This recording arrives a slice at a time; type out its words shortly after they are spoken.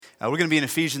We're going to be in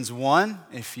Ephesians 1.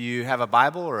 If you have a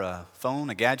Bible or a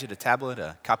phone, a gadget, a tablet,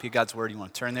 a copy of God's Word, you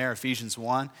want to turn there. Ephesians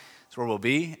 1 is where we'll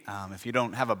be. If you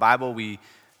don't have a Bible, we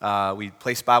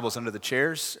place Bibles under the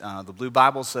chairs. The blue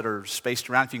Bibles that are spaced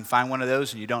around, if you can find one of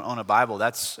those and you don't own a Bible,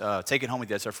 take it home with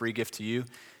you. That's our free gift to you.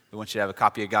 We want you to have a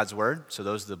copy of God's Word. So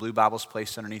those are the blue Bibles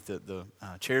placed underneath the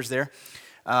chairs there.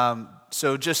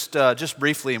 So just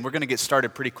briefly, and we're going to get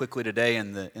started pretty quickly today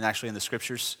in the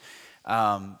Scriptures.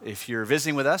 If you're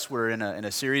visiting with us, we're in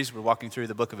a series. We're walking through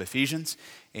the book of Ephesians,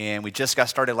 and we just got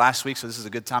started last week, so this is a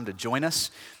good time to join us.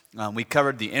 We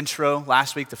covered the intro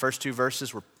last week, the first two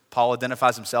verses where Paul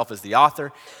identifies himself as the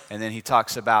author, and then he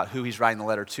talks about who he's writing the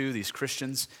letter to, these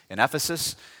Christians in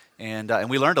Ephesus, and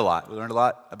we learned a lot. We learned a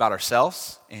lot about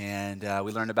ourselves, and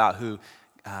we learned about who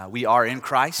we are in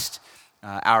Christ.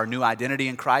 Our new identity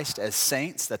in Christ as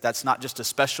saints, that's not just a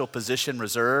special position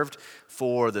reserved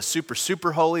for the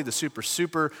super holy, the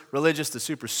super religious, the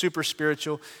super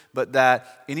spiritual, but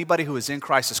that anybody who is in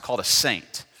Christ is called a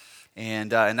saint.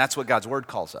 And that's what God's Word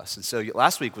calls us. And so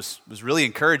last week was really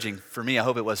encouraging for me. I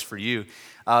hope it was for you.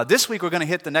 This week we're going to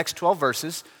hit the next 12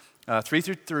 verses, 3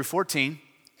 through 14.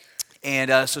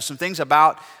 And so some things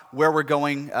about where we're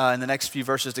going in the next few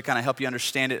verses to kind of help you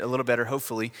understand it a little better,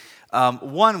 hopefully.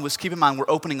 One was, keep in mind, we're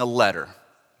opening a letter.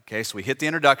 Okay, so we hit the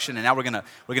introduction, and now we're gonna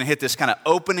hit this kind of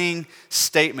opening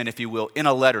statement, if you will, in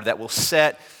a letter that will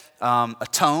set a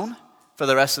tone for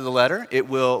the rest of the letter. It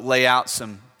will lay out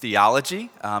some theology.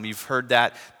 You've heard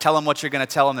that. Tell them what you're going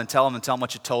to tell them, then tell them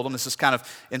what you told them. This is kind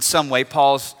of, in some way,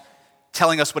 Paul's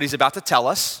telling us what he's about to tell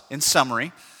us in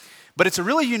summary. But it's a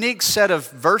really unique set of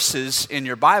verses in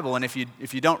your Bible, and if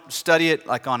you don't study it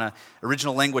like on an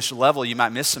original language level, you might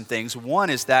miss some things. One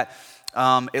is that,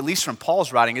 at least from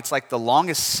Paul's writing, it's like the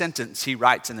longest sentence he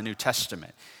writes in the New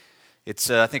Testament. It's,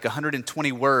 I think,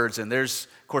 120 words, and of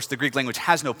course, the Greek language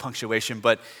has no punctuation,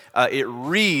 but it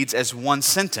reads as one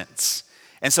sentence.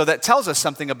 And so that tells us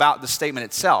something about the statement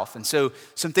itself. And so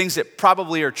some things that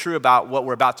probably are true about what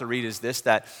we're about to read is this,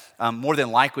 that more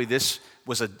than likely this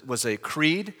was a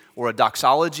creed or a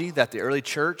doxology that the early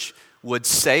church would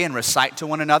say and recite to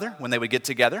one another when they would get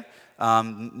together.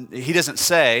 He doesn't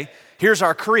say, here's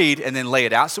our creed, and then lay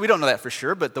it out. So we don't know that for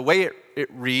sure, but the way it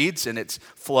reads and its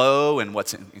flow and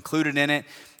what's included in it,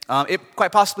 it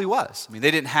quite possibly was. I mean,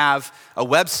 they didn't have a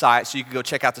website so you could go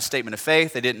check out the statement of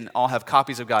faith. They didn't all have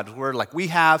copies of God's Word like we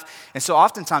have. And so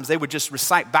oftentimes they would just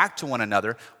recite back to one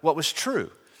another what was true.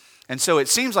 And so it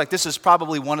seems like this is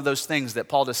probably one of those things that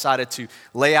Paul decided to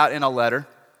lay out in a letter.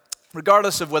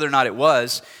 Regardless of whether or not it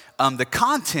was, the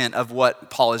content of what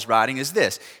Paul is writing is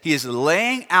this. He is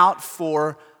laying out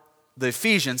for the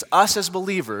Ephesians, us as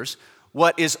believers,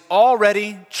 what is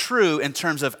already true in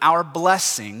terms of our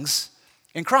blessings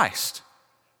in Christ.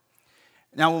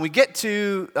 Now, when we get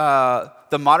to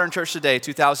the modern church today,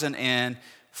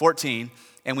 2014,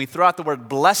 and we throw out the word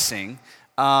blessing,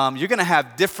 you're going to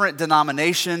have different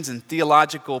denominations and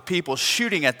theological people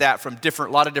shooting at that from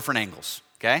a lot of different angles,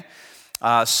 okay?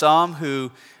 Some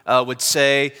who would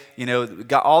say,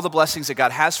 all the blessings that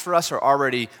God has for us are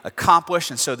already accomplished,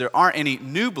 and so there aren't any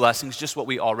new blessings, just what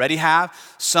we already have.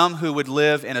 Some who would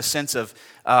live in a sense of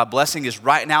blessing is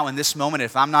right now in this moment.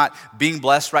 If I'm not being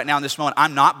blessed right now in this moment,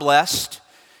 I'm not blessed,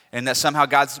 and that somehow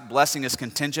God's blessing is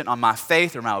contingent on my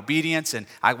faith or my obedience, and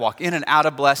I walk in and out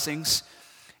of blessings.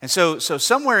 And so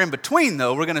somewhere in between,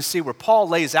 though, we're going to see where Paul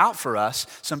lays out for us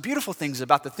some beautiful things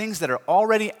about the things that are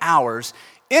already ours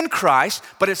in Christ,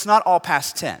 but it's not all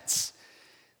past tense.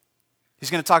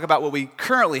 He's going to talk about what we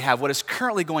currently have, what is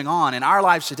currently going on in our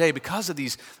lives today because of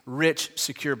these rich,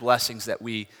 secure blessings that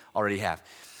we already have.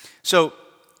 So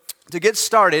to get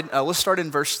started, let's start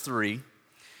in verse 3.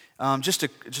 Just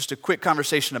a quick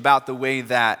conversation about the way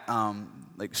that,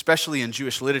 especially in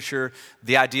Jewish literature,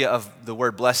 the idea of the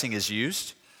word blessing is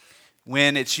used.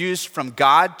 When it's used from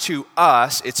God to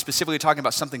us, it's specifically talking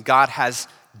about something God has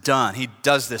done. He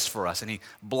does this for us, and He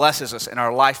blesses us, and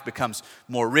our life becomes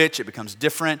more rich. It becomes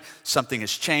different. Something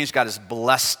has changed. God has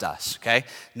blessed us, okay?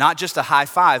 Not just a high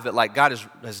five, but like God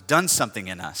has done something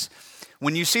in us.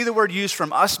 When you see the word used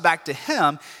from us back to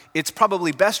Him, it's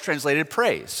probably best translated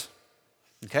praise.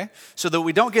 Okay? So that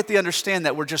we don't get the understand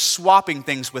that we're just swapping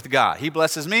things with God. He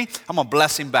blesses me, I'm going to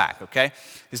bless Him back, okay?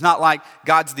 It's not like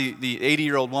God's the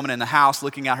 80-year-old woman in the house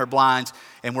looking out her blinds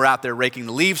and we're out there raking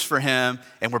the leaves for Him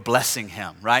and we're blessing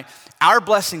Him, right? Our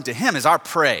blessing to Him is our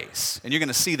praise. And you're going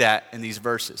to see that in these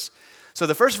verses. So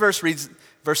the first verse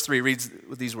 3 reads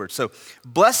with these words. So,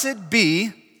 blessed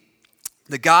be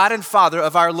the God and Father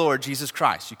of our Lord Jesus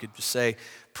Christ. You could just say,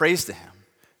 praise to Him.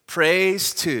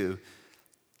 Praise to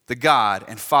the God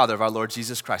and Father of our Lord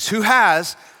Jesus Christ, who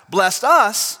has blessed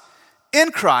us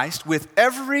in Christ with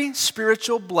every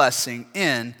spiritual blessing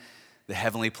in the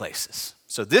heavenly places.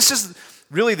 So this is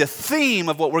really the theme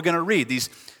of what we're going to read, these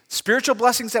spiritual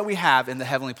blessings that we have in the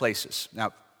heavenly places.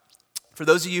 Now, for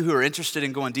those of you who are interested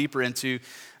in going deeper into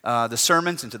the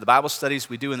sermons, into the Bible studies,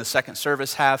 we do in the second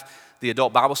service have the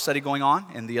adult Bible study going on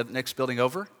in the next building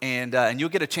over, and you'll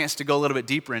get a chance to go a little bit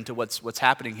deeper into what's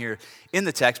happening here in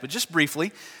the text. But just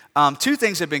briefly, two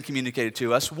things have been communicated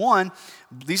to us. One,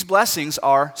 these blessings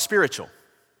are spiritual,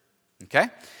 okay?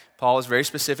 Paul is very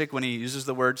specific when he uses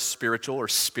the word spiritual or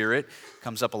spirit.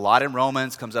 Comes up a lot in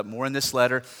Romans, comes up more in this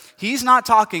letter. He's not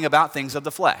talking about things of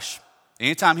the flesh.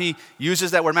 Anytime he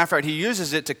uses that word, matter of fact, he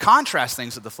uses it to contrast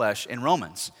things of the flesh in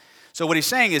Romans. So what he's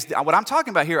saying is, what I'm talking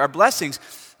about here are blessings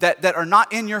that are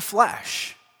not in your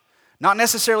flesh. Not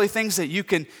necessarily things that you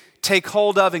can take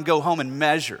hold of and go home and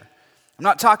measure. I'm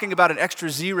not talking about an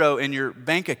extra zero in your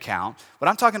bank account. What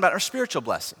I'm talking about are spiritual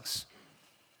blessings.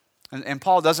 And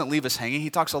Paul doesn't leave us hanging. He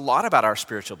talks a lot about our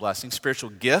spiritual blessings, spiritual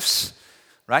gifts,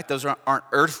 right? Those aren't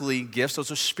earthly gifts.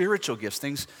 Those are spiritual gifts,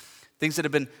 things that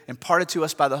have been imparted to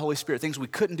us by the Holy Spirit, things we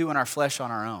couldn't do in our flesh on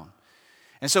our own.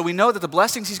 And so we know that the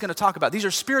blessings he's going to talk about, these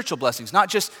are spiritual blessings, not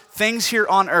just things here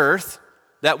on earth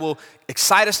that will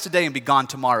excite us today and be gone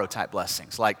tomorrow type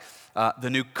blessings, like the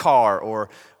new car or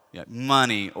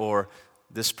money or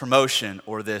this promotion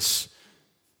or this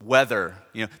weather.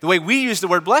 The way we use the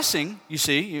word blessing, you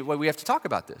see, we have to talk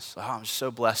about this. Oh, I'm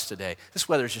so blessed today. This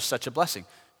weather is just such a blessing.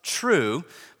 True,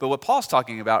 but what Paul's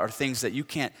talking about are things that you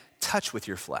can't touch with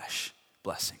your flesh,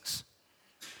 blessings.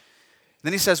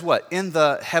 Then he says what? In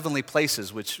the heavenly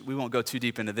places, which we won't go too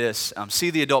deep into this. See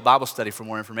the adult Bible study for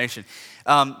more information.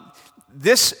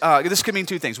 This could mean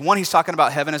two things. One, he's talking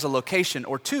about heaven as a location,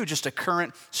 or two, just a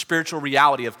current spiritual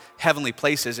reality of heavenly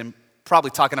places, and probably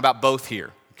talking about both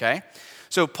here, okay?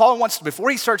 So Paul wants to, before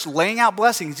he starts laying out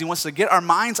blessings, he wants to get our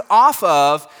minds off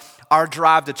of our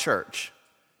drive to church.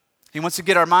 He wants to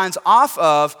get our minds off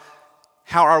of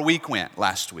how our week went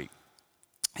last week.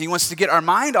 He wants to get our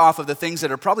mind off of the things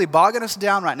that are probably bogging us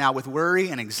down right now with worry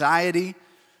and anxiety.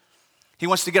 He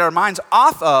wants to get our minds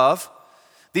off of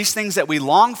these things that we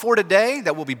long for today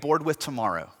that we'll be bored with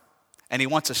tomorrow. And he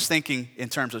wants us thinking in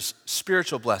terms of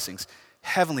spiritual blessings,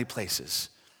 heavenly places.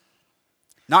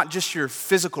 Not just your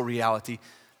physical reality,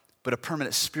 but a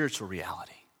permanent spiritual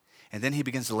reality. And then he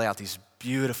begins to lay out these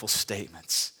beautiful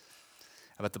statements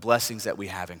about the blessings that we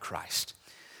have in Christ.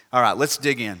 All right, let's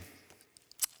dig in.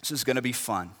 This is going to be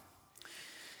fun.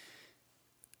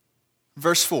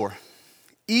 Verse 4,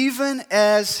 even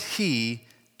as he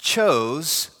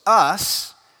chose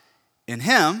us in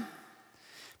him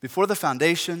before the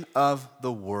foundation of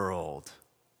the world.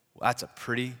 Well, that's a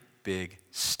pretty big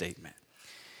statement.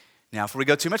 Now, if we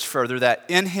go too much further, that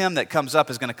in him that comes up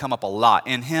is going to come up a lot.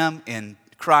 In him, in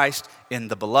Christ, in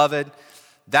the beloved.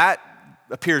 That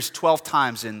appears 12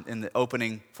 times in the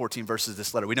opening 14 verses of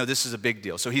this letter. We know this is a big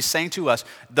deal. So he's saying to us,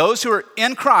 those who are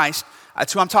in Christ,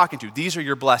 that's who I'm talking to. These are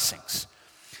your blessings.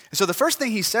 And so the first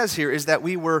thing he says here is that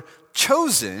we were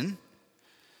chosen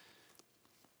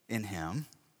in him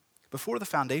before the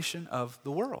foundation of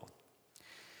the world.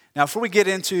 Now, before we get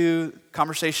into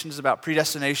conversations about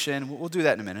predestination, we'll do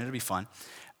that in a minute. It'll be fun.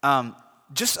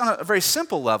 Just on a very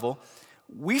simple level,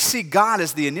 we see God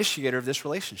as the initiator of this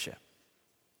relationship,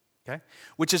 okay?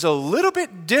 Which is a little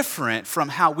bit different from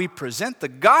how we present the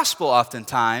gospel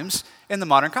oftentimes in the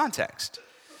modern context.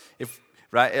 If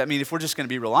we're just going to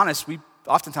be real honest, we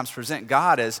oftentimes present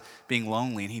God as being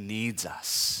lonely and he needs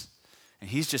us. And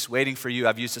he's just waiting for you,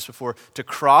 I've used this before, to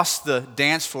cross the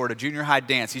dance floor at a junior high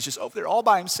dance. He's just over there all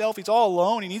by himself. He's all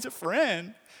alone. He needs a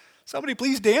friend. Somebody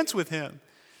please dance with him.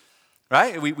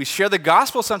 Right? We share the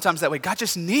gospel sometimes that way. God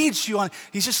just needs you.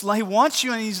 He wants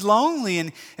you and he's lonely.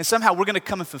 And somehow we're going to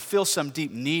come and fulfill some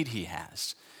deep need he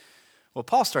has. Well,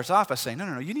 Paul starts off by saying,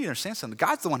 no, you need to understand something.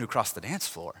 God's the one who crossed the dance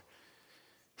floor.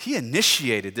 He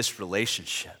initiated this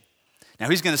relationship. Now,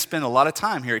 he's going to spend a lot of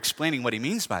time here explaining what he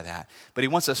means by that, but he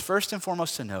wants us first and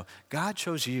foremost to know God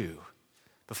chose you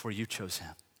before you chose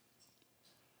him.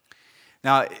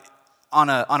 Now, on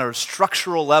a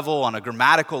structural level, on a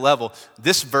grammatical level,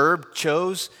 this verb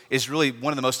chose is really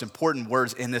one of the most important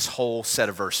words in this whole set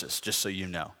of verses, just so you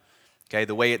know. Okay,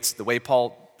 the way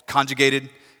Paul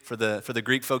conjugated for the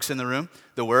Greek folks in the room,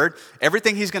 the word,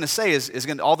 everything he's going to say is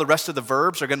going to, all the rest of the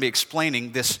verbs are going to be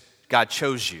explaining this God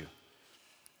chose you.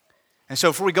 And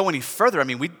so before we go any further,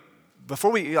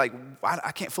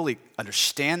 I can't fully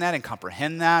understand that and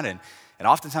comprehend that. And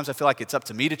oftentimes I feel like it's up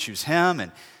to me to choose him.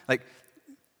 And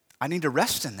I need to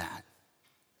rest in that.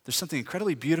 There's something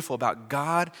incredibly beautiful about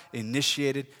God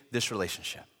initiated this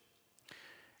relationship.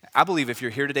 I believe if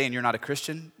you're here today and you're not a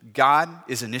Christian, God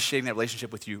is initiating that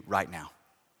relationship with you right now.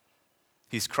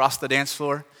 He's crossed the dance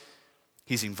floor.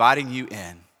 He's inviting you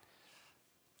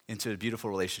into a beautiful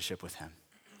relationship with him.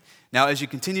 Now, as you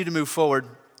continue to move forward,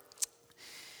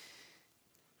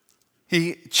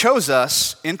 he chose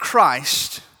us in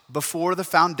Christ before the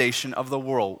foundation of the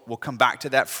world. We'll come back to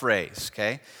that phrase,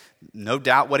 okay? No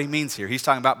doubt what he means here. He's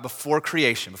talking about before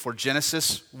creation, before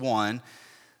Genesis 1.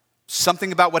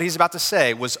 Something about what he's about to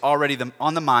say was already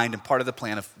on the mind and part of the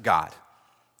plan of God,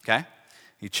 okay?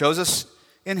 He chose us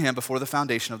in him before the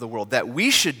foundation of the world, that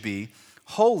we should be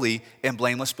holy and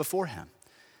blameless before him.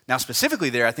 Now, specifically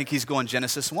there, I think he's going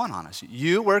Genesis 1 on us.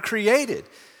 You were created.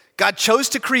 God chose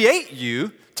to create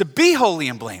you to be holy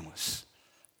and blameless.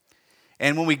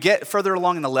 And when we get further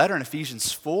along in the letter in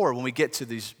Ephesians 4, when we get to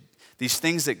these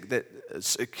things that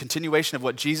a continuation of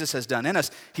what Jesus has done in us,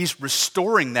 he's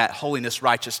restoring that holiness,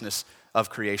 righteousness of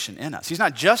creation in us. He's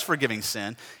not just forgiving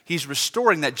sin, he's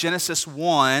restoring that Genesis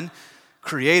 1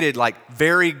 created like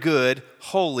very good,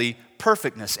 holy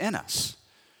perfectness in us.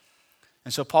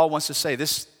 And so Paul wants to say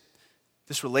this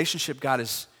relationship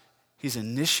he's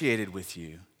initiated with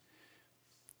you.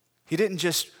 He didn't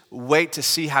just wait to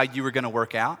see how you were going to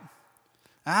work out.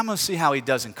 I'm going to see how he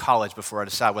does in college before I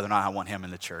decide whether or not I want him in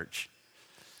the church.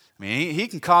 I mean, he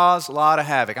can cause a lot of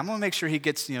havoc. I'm going to make sure he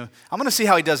gets, I'm going to see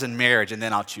how he does in marriage, and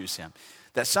then I'll choose him.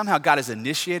 That somehow God has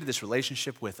initiated this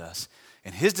relationship with us,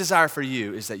 and his desire for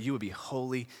you is that you would be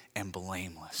holy and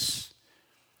blameless.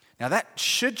 Now, that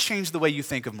should change the way you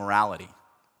think of morality.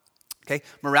 Okay?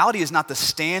 Morality is not the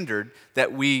standard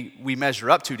that we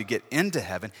measure up to get into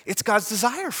heaven. It's God's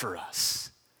desire for us.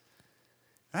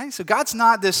 Right? So God's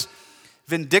not this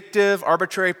vindictive,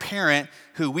 arbitrary parent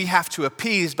who we have to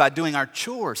appease by doing our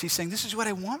chores. He's saying, this is what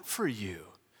I want for you.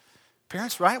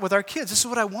 Parents, right? With our kids, this is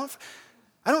what I want.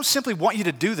 I don't simply want you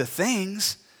to do the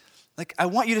things. Like, I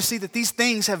want you to see that these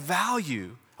things have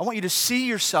value. I want you to see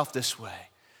yourself this way.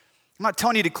 I'm not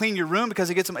telling you to clean your room because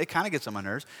it kind of gets on my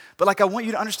nerves, but like I want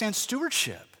you to understand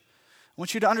stewardship. I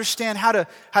want you to understand how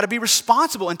to be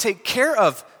responsible and take care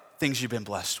of things you've been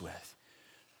blessed with.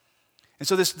 And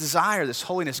so this desire, this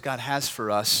holiness God has for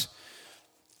us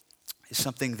is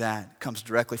something that comes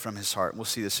directly from his heart. We'll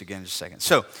see this again in just a second.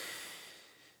 So,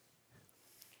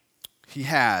 he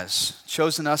has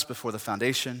chosen us before the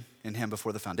foundation, in him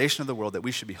before the foundation of the world, that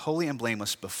we should be holy and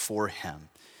blameless before him.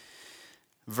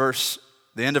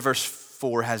 The end of verse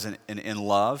 4 has an in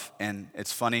love, and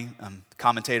it's funny,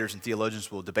 commentators and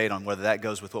theologians will debate on whether that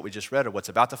goes with what we just read or what's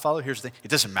about to follow. Here's the thing, it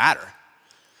doesn't matter.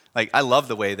 Like, I love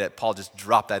the way that Paul just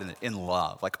dropped that in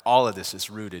love. Like, all of this is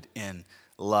rooted in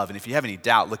love. And if you have any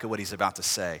doubt, look at what he's about to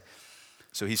say.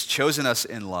 So he's chosen us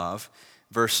in love.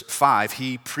 Verse 5,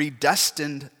 he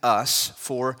predestined us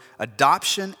for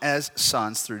adoption as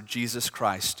sons through Jesus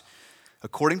Christ,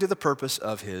 according to the purpose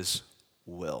of his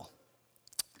will.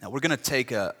 Now, we're going to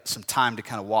take some time to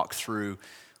kind of walk through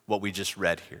what we just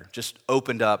read here. Just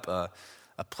opened up a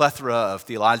plethora of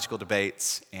theological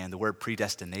debates, and the word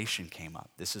predestination came up.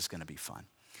 This is going to be fun.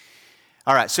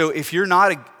 All right, so if you're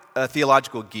not a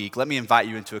theological geek, let me invite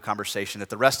you into a conversation that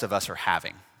the rest of us are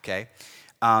having, okay?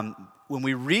 When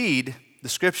we read the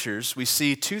scriptures, we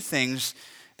see two things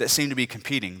that seem to be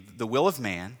competing: the will of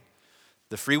man,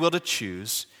 the free will to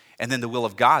choose, and then the will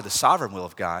of God, the sovereign will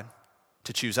of God,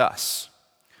 to choose us.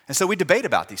 And so we debate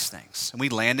about these things, and we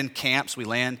land in camps. We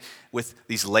land with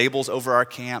these labels over our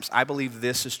camps. I believe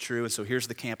this is true, and so here's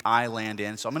the camp I land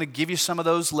in. So I'm going to give you some of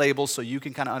those labels so you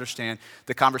can kind of understand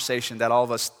the conversation that all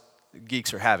of us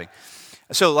geeks are having.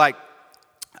 So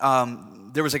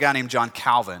there was a guy named John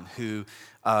Calvin who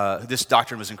this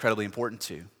doctrine was incredibly important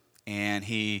to, and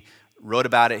he wrote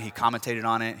about it, he commentated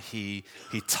on it, he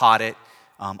taught it.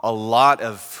 A lot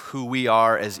of who we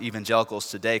are as evangelicals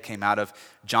today came out of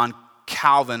John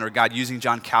Calvin, or God using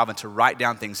John Calvin to write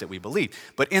down things that we believe.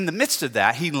 But in the midst of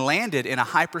that, he landed in a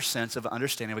hyper sense of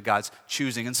understanding of God's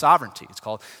choosing and sovereignty.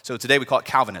 So today we call it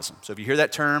Calvinism. So if you hear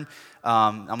that term,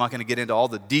 I'm not going to get into all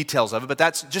the details of it,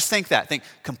 but just think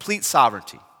complete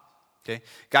sovereignty. Okay?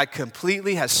 God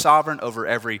completely has sovereign over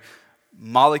every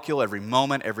molecule, every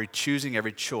moment, every choosing,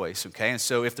 every choice. Okay? And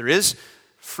so if there is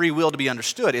free will to be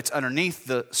understood, it's underneath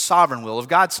the sovereign will of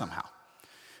God somehow.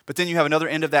 But then you have another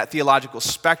end of that theological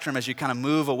spectrum. As you kind of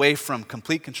move away from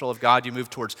complete control of God, you move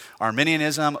towards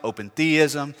Arminianism, open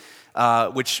theism,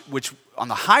 which on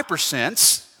the hyper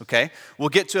sense, okay, will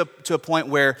get to a point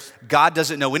where God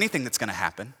doesn't know anything that's going to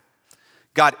happen.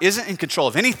 God isn't in control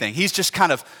of anything. He's just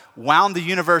kind of wound the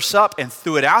universe up and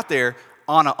threw it out there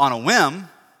on a whim,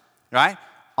 right?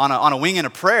 On a wing and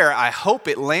a prayer. I hope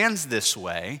it lands this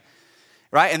way,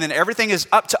 right? And then everything is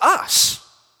up to us.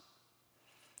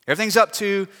 Everything's up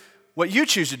to what you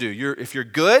choose to do. If you're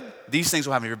good, these things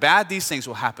will happen. If you're bad, these things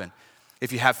will happen.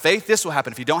 If you have faith, this will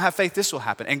happen. If you don't have faith, this will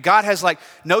happen. And God has like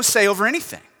no say over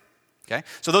anything. Okay?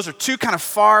 So those are two kind of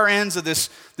far ends of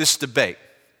this debate.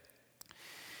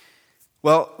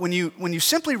 Well, when you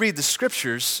simply read the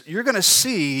scriptures, you're going to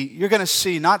see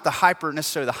not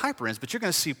necessarily the hyper ends, but you're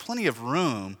going to see plenty of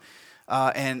room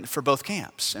and for both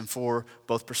camps and for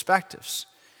both perspectives.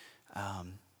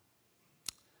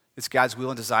 It's God's will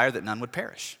and desire that none would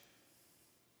perish.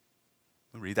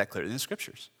 We read that clearly in the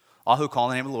scriptures. All who call on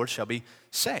the name of the Lord shall be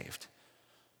saved.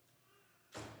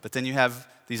 But then you have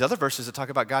these other verses that talk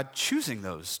about God choosing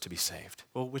those to be saved.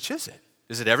 Well, which is it?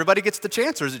 Is it everybody gets the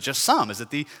chance, or is it just some? Is it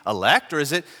the elect, or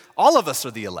is it all of us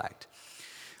are the elect?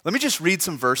 Let me just read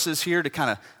some verses here to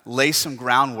kind of lay some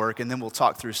groundwork, and then we'll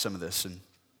talk through some of this. And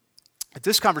if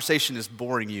this conversation is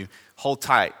boring you, hold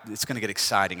tight. It's going to get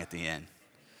exciting at the end.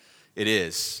 It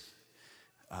is.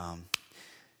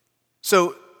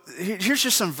 So here's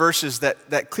just some verses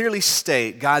that clearly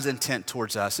state God's intent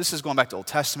towards us. This is going back to Old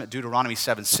Testament. Deuteronomy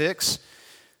 7:6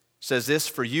 says this,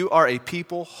 "For you are a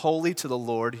people holy to the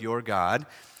Lord your God.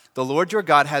 The Lord your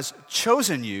God has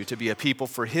chosen you to be a people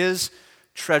for his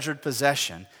treasured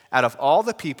possession out of all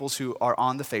the peoples who are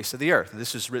on the face of the earth." And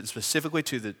this is written specifically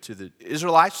to the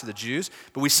Israelites, to the Jews.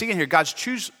 But we see in here God's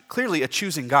clearly a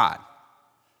choosing God,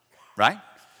 right?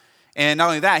 And not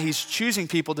only that, he's choosing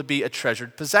people to be a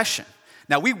treasured possession.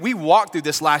 Now, we walked through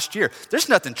this last year. There's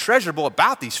nothing treasurable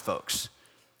about these folks.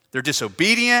 They're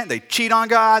disobedient. They cheat on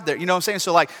God. You know what I'm saying?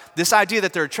 So like this idea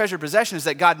that they're a treasured possession is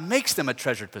that God makes them a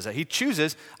treasured possession. He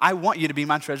chooses, I want you to be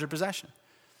my treasured possession.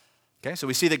 Okay, so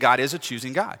we see that God is a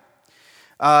choosing God.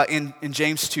 In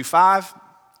James 2:5,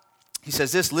 he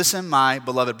says this, "Listen, my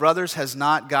beloved brothers, has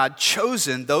not God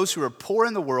chosen those who are poor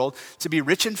in the world to be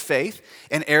rich in faith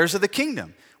and heirs of the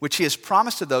kingdom, which he has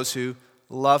promised to those who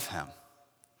love him?"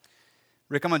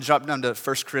 Rick, I'm going to drop down to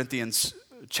 1 Corinthians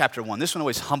chapter 1. This one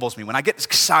always humbles me. When I get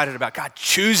excited about God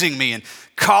choosing me and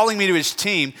calling me to his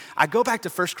team, I go back to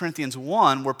 1 Corinthians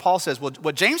 1 where Paul says, well,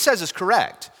 what James says is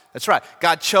correct. That's right.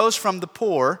 God chose from the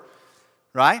poor,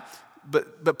 right?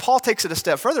 But Paul takes it a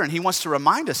step further and he wants to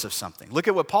remind us of something. Look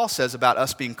at what Paul says about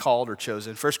us being called or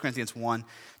chosen. 1 Corinthians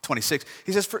 1:26.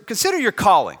 He says, consider your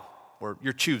calling, or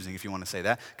your choosing if you want to say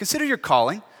that. Consider your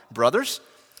calling, brothers.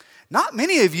 Not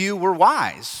many of you were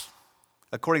wise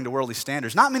according to worldly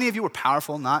standards. Not many of you were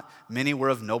powerful, not many were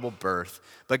of noble birth.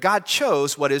 But God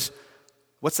chose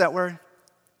what's that word?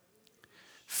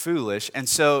 Foolish. And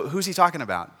so who's he talking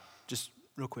about? Just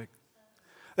real quick.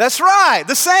 That's right,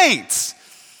 the saints.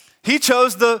 He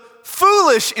chose the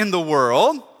foolish in the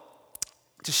world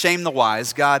to shame the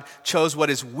wise. God chose what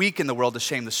is weak in the world to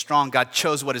shame the strong. God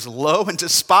chose what is low and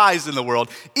despised in the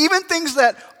world, even things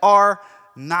that are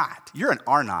not. You're an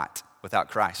are not without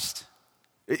Christ.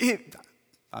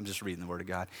 I'm just reading the word of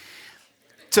God.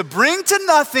 To bring to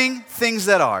nothing things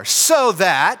that are, so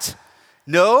that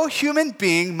no human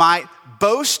being might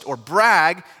boast or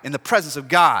brag in the presence of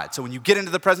God. So when you get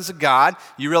into the presence of God,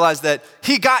 you realize that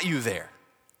he got you there.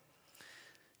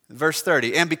 Verse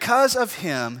 30, and because of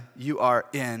him you are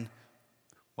in,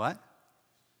 what?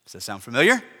 Does that sound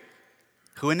familiar?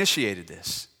 Who initiated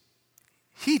this?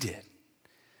 He did.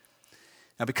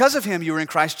 Now, because of him, you were in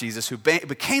Christ Jesus, who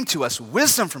became to us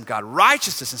wisdom from God,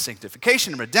 righteousness and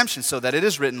sanctification and redemption, so that it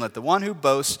is written, let the one who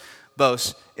boasts,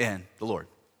 boast in the Lord.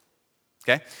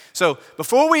 Okay? So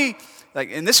before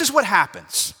and this is what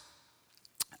happens.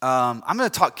 I'm going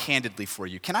to talk candidly for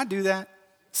you. Can I do that,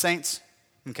 saints?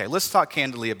 Okay, let's talk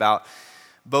candidly about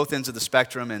both ends of the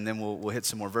spectrum, and then we'll hit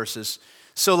some more verses.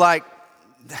 So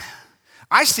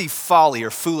I see folly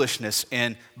or foolishness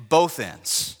in both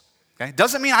ends. Okay?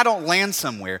 Doesn't mean I don't land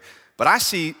somewhere, but I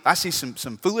see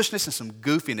some foolishness and some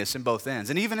goofiness in both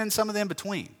ends, and even in some of the in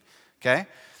between. Okay,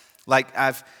 like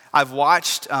I've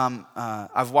watched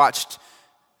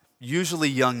usually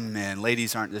young men,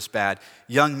 ladies aren't this bad,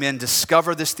 young men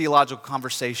discover this theological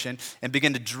conversation and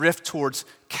begin to drift towards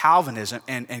Calvinism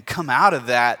and come out of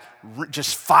that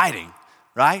just fighting,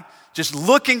 right? Just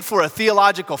looking for a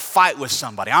theological fight with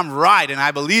somebody. I'm right and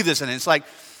I believe this, and it's like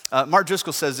Mark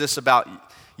Driscoll says this about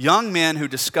young men who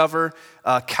discover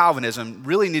Calvinism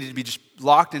really needed to be just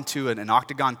locked into an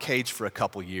octagon cage for a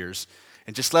couple years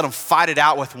and just let them fight it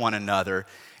out with one another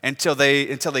until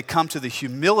they come to the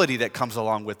humility that comes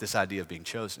along with this idea of being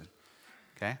chosen.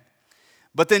 Okay?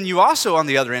 But then you also, on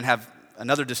the other end, have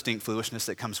another distinct foolishness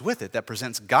that comes with it that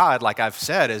presents God, like I've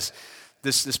said, as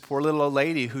this poor little old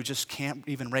lady who just can't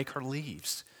even rake her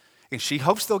leaves. And she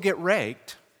hopes they'll get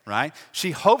raked, right? She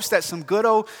hopes that some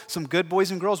good boys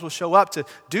and girls will show up to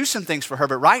do some things for her,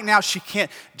 but right now she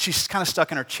can't. She's kind of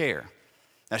stuck in her chair.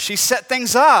 Now, she set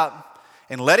things up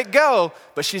and let it go,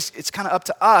 but it's kind of up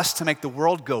to us to make the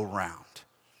world go round,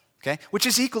 okay? Which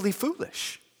is equally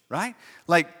foolish, right?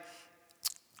 Like,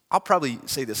 I'll probably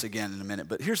say this again in a minute,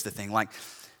 but here's the thing. Like,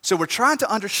 so we're trying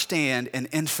to understand an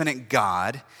infinite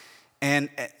God, and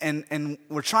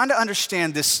we're trying to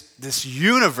understand this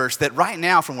universe that right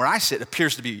now, from where I sit,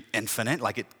 appears to be infinite,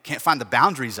 like it can't find the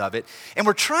boundaries of it. And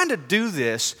we're trying to do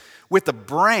this with a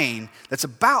brain that's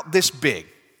about this big,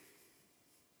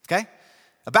 okay?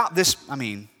 About this, I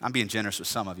mean, I'm being generous with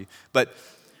some of you, but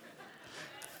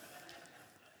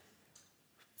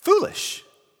foolish,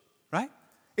 right?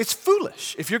 It's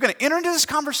foolish. If you're going to enter into this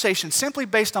conversation simply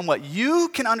based on what you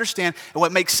can understand and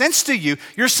what makes sense to you,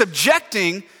 you're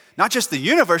subjecting not just the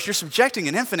universe, you're subjecting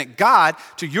an infinite God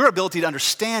to your ability to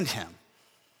understand him.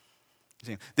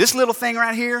 This little thing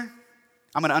right here,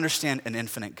 I'm going to understand an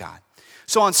infinite God.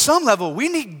 So on some level, we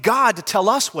need God to tell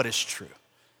us what is true,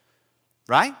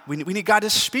 right? We need God to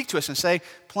speak to us and say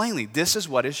plainly, this is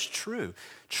what is true.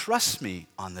 Trust me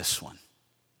on this one.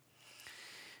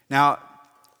 Now,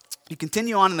 you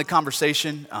continue on in the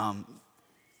conversation,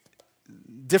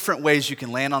 different ways you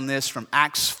can land on this. From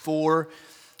Acts 4,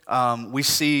 we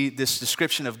see this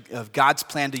description of God's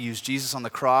plan to use Jesus on the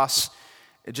cross.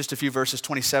 Just a few verses,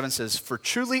 27 says, "For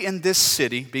truly in this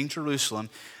city," being Jerusalem,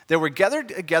 they were gathered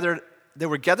together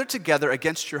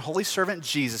against your holy servant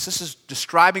Jesus." This is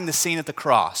describing the scene at the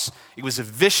cross. It was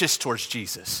vicious towards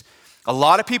Jesus. A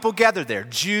lot of people gathered there,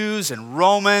 Jews and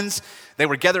Romans. They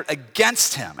were gathered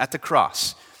against him at the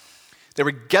cross. They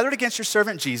were gathered against your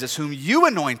servant Jesus, whom you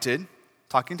anointed,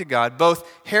 talking to God, both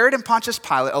Herod and Pontius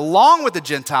Pilate, along with the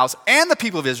Gentiles and the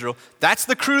people of Israel. That's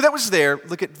the crew that was there.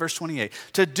 Look at verse 28.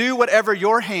 "To do whatever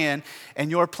your hand and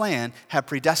your plan have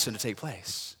predestined to take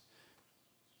place."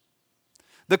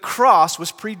 The cross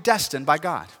was predestined by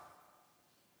God.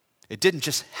 It didn't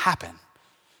just happen.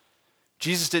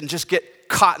 Jesus didn't just get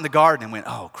caught in the garden and went,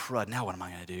 "Oh, crud, now what am I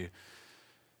going to do?"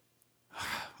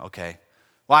 Okay,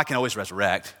 well, I can always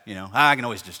resurrect, I can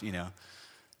always just,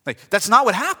 Like, that's not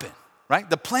what happened, right?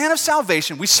 The plan of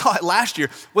salvation, we saw it last year,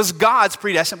 was God's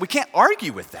predestined. We can't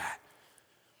argue with that.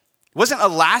 It wasn't a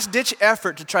last-ditch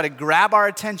effort to try to grab our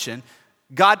attention.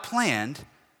 God planned,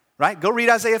 right? Go read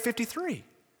Isaiah 53.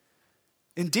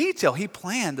 In detail, he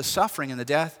planned the suffering and the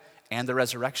death and the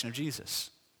resurrection of Jesus.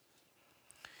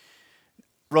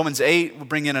 Romans 8 will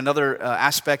bring in another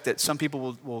aspect that some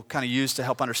people will kind of use to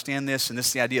help understand this, and this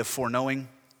is the idea of foreknowing.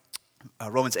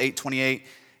 Romans 8:28,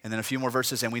 and then a few more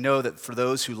verses. "And we know that for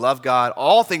those who love God,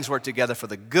 all things work together for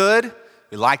the good."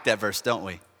 We like that verse, don't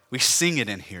we? We sing it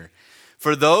in here.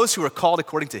 "For those who are called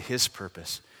according to his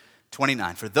purpose."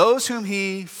 29, "For those whom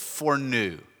he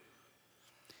foreknew,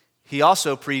 he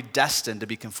also predestined to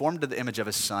be conformed to the image of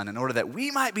his Son, in order that we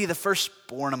might be the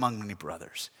firstborn among many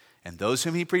brothers. And those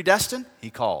whom he predestined,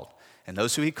 he called. And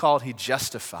those who he called, he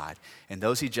justified. And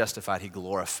those he justified, he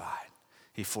glorified."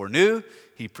 He foreknew,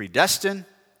 he predestined,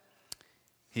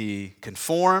 he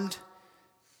conformed,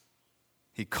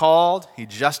 he called, he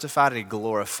justified, and he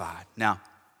glorified. Now,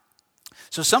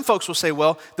 so some folks will say,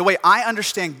 well, the way I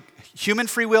understand human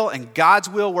free will and God's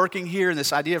will working here in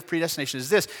this idea of predestination is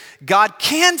this: God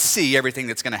can see everything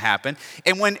that's going to happen,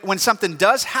 and when something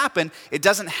does happen, it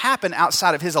doesn't happen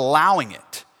outside of his allowing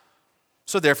it.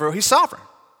 So therefore, he's sovereign.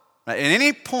 Right? At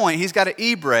any point, he's got an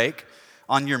e-brake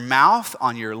on your mouth,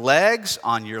 on your legs,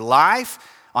 on your life,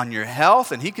 on your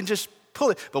health, and he can just pull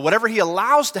it. But whatever he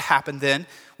allows to happen then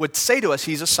would say to us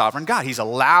he's a sovereign God. He's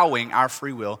allowing our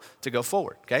free will to go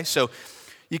forward. Okay, so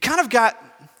you kind of got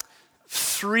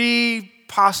three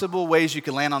possible ways you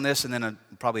can land on this, and then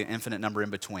probably an infinite number in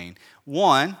between.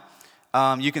 One,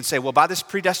 you can say, well, by this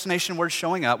predestination word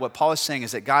showing up, what Paul is saying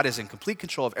is that God is in complete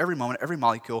control of every moment, every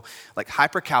molecule, like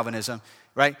hyper-Calvinism,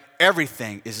 right?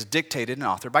 Everything is dictated and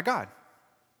authored by God.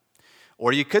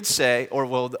 Or you could say, or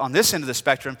well, on this end of the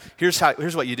spectrum, here's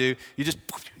what you do. You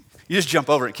just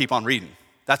jump over it and keep on reading.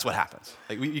 That's what happens.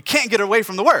 Like, you can't get away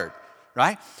from the word,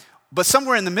 right? But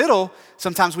somewhere in the middle,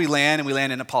 sometimes we land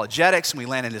in apologetics, and we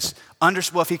land in this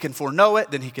well, if he can foreknow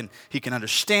it, then he can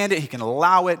understand it, he can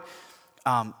allow it.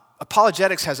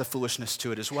 Apologetics has a foolishness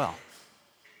to it as well.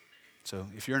 So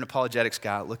if you're an apologetics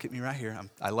guy, look at me right here.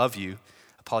 I love you.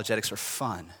 Apologetics are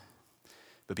fun,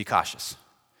 but be cautious.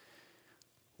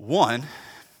 One,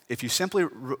 if you simply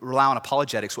rely on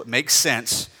apologetics, what makes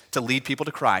sense to lead people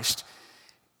to Christ,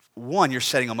 one, you're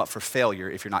setting them up for failure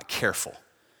if you're not careful.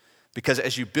 Because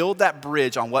as you build that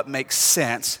bridge on what makes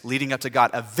sense leading up to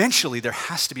God, eventually there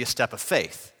has to be a step of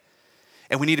faith.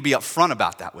 And we need to be upfront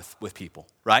about that with people,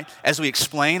 right? As we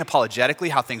explain apologetically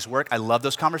how things work, I love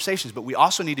those conversations, but we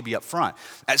also need to be upfront.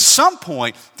 At some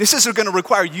point, this is going to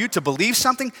require you to believe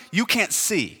something you can't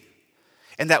see,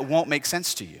 and that won't make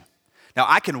sense to you. Now,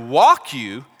 I can walk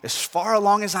you as far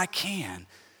along as I can,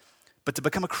 but to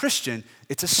become a Christian,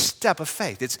 it's a step of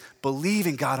faith. It's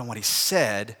believing God on what he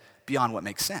said beyond what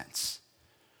makes sense.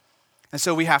 And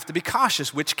so we have to be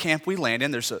cautious which camp we land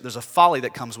in. There's a folly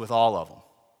that comes with all of them,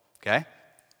 okay?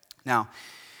 Now,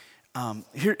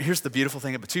 here's the beautiful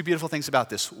thing, two beautiful things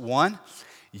about this. One,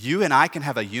 you and I can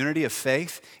have a unity of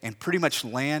faith and pretty much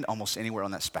land almost anywhere on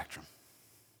that spectrum.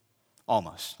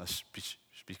 Almost. Let's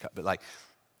speak up, but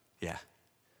yeah.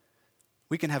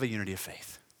 We can have a unity of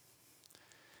faith.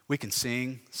 We can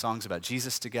sing songs about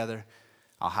Jesus together.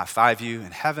 I'll high five you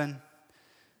in heaven.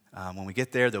 When we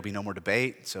get there, there'll be no more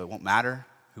debate, so it won't matter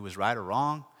who was right or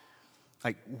wrong.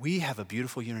 We have a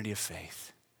beautiful unity of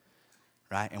faith.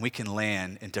 Right? And we can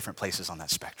land in different places on that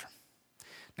spectrum.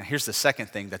 Now, here's the second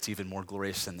thing that's even more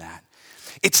glorious than that.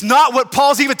 It's not what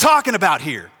Paul's even talking about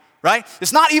here, right?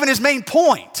 It's not even his main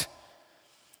point.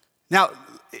 Now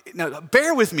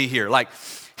bear with me here.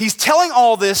 He's telling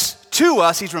all this to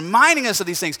us. He's reminding us of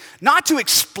these things, not to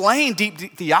explain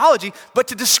deep theology, but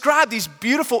to describe these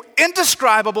beautiful,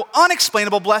 indescribable,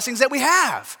 unexplainable blessings that we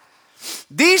have.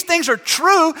 These things are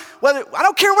true, I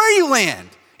don't care where you land.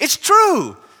 It's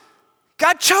true.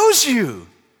 God chose you.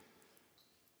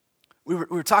 We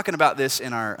were talking about this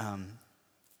in our,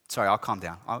 sorry, I'll calm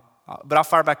down. But I'll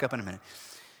fire back up in a minute.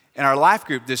 In our life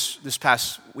group this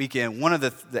past weekend, one of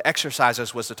the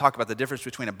exercises was to talk about the difference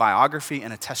between a biography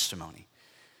and a testimony.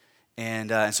 And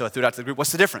so I threw it out to the group,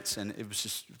 what's the difference? And it was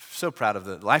just so proud of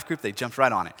the life group, they jumped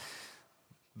right on it.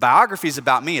 Biography is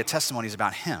about me, a testimony is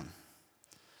about him.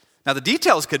 Now the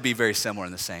details could be very similar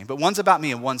and the same, but one's about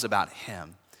me and one's about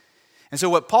him. And so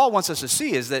what Paul wants us to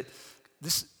see is that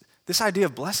this idea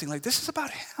of blessing, this is about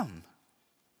him.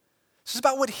 This is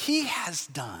about what he has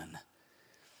done.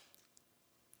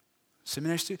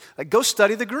 Seminary student, go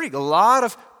study the Greek. A lot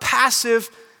of passive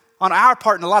on our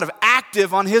part and a lot of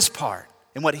active on his part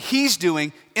and what he's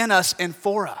doing in us and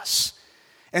for us.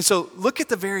 And so look at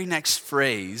the very next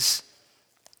phrase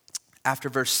after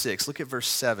verse 6. Look at verse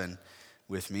 7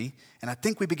 with me. And I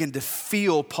think we begin to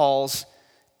feel Paul's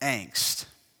angst.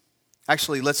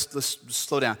 Actually, let's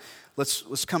slow down.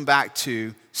 Let's come back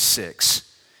to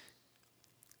 6.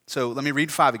 So let me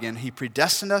read 5 again. He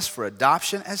predestined us for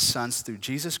adoption as sons through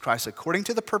Jesus Christ according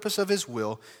to the purpose of his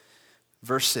will.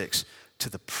 Verse 6, to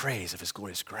the praise of his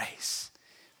glorious grace.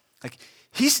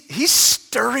 He's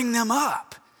stirring them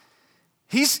up.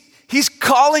 He's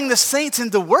calling the saints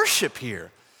into worship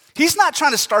here. He's not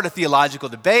trying to start a theological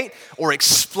debate or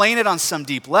explain it on some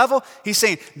deep level. He's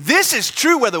saying, this is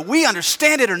true whether we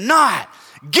understand it or not.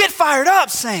 Get fired up,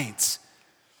 saints.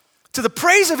 To the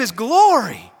praise of his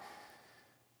glory,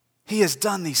 he has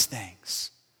done these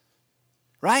things.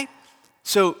 Right?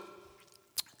 So,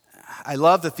 I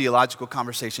love the theological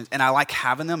conversations, and I like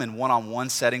having them in one-on-one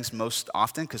settings most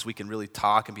often because we can really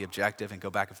talk and be objective and go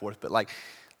back and forth. But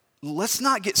let's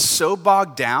not get so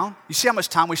bogged down. You see how much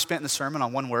time we spent in the sermon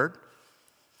on one word?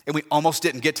 And we almost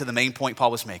didn't get to the main point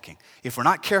Paul was making. If we're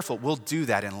not careful, we'll do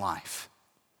that in life.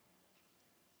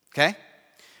 Okay?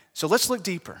 So let's look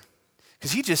deeper.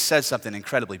 Because he just said something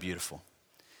incredibly beautiful.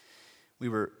 We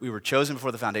were chosen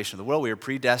before the foundation of the world. We were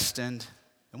predestined.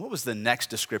 And what was the next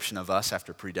description of us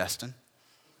after predestined?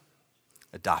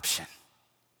 Adoption.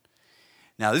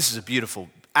 Now, this is a beautiful,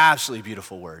 absolutely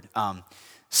beautiful word.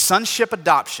 Sonship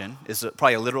adoption is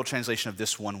probably a literal translation of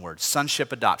this one word.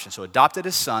 Sonship adoption. So adopted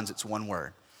as sons, it's one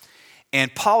word.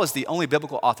 And Paul is the only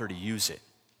biblical author to use it.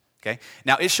 Okay?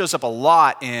 Now, it shows up a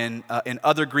lot in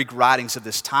other Greek writings of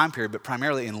this time period, but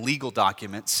primarily in legal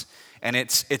documents. And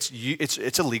it's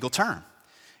a legal term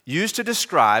used to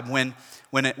describe when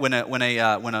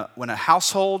a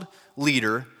household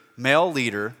leader, male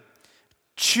leader,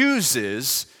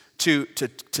 chooses to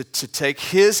take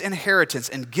his inheritance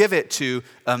and give it to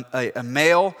a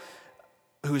male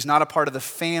who's not a part of the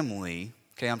family.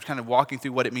 Okay, I'm kind of walking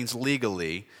through what it means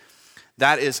legally.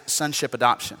 That is sonship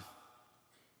adoption.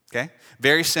 Okay,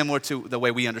 very similar to the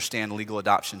way we understand legal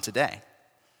adoption today.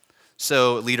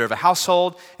 So, leader of a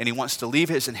household, and he wants to leave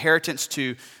his inheritance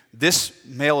to this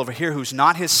male over here who's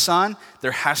not his son.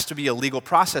 There has to be a legal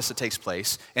process that takes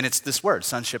place, and it's this word,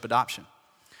 sonship adoption.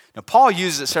 Now, Paul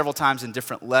uses it several times in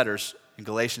different letters. In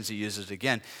Galatians, he uses it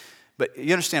again. But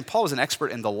you understand, Paul was an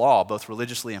expert in the law, both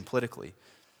religiously and politically.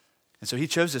 And so he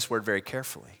chose this word very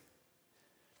carefully.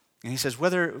 And he says, we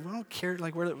don't care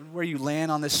where you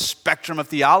land on this spectrum of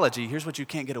theology, here's what you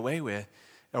can't get away with,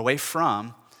 or away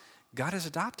from. God has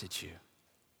adopted you.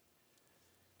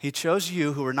 He chose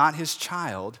you who are not his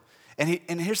child. And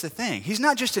here's the thing. He's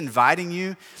not just inviting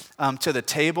you to the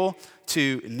table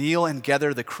to kneel and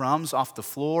gather the crumbs off the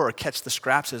floor or catch the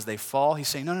scraps as they fall. He's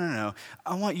saying, no.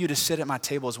 I want you to sit at my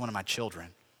table as one of my children.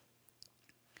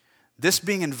 This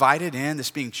being invited in,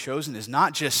 this being chosen is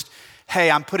not just,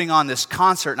 hey, I'm putting on this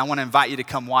concert and I want to invite you to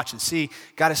come watch and see.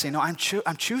 God is saying, no, I'm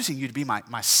choosing you to be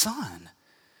my son.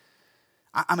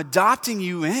 I'm adopting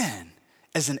you in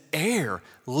as an heir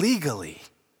legally.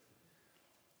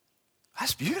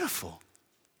 That's beautiful.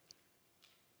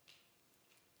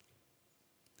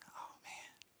 Oh,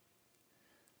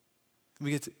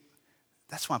 man.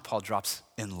 That's why Paul drops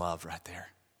in love right there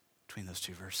between those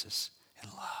two verses. In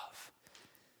love.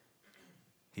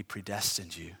 He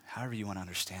predestined you, however you want to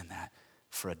understand that,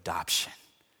 for adoption.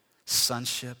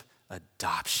 Sonship,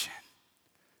 adoption.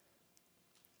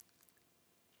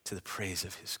 To the praise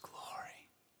of his glory.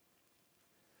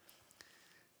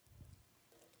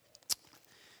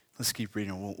 Let's keep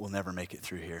reading. We'll never make it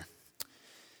through here.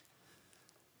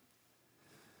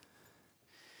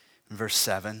 In verse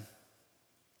 7.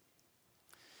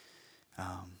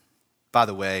 By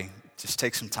the way, just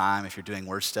take some time. If you're doing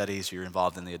word studies, you're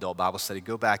involved in the adult Bible study,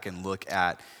 go back and look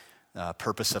at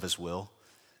purpose of his will.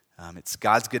 It's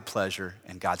God's good pleasure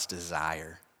and God's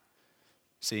desire.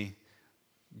 See,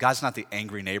 God's not the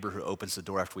angry neighbor who opens the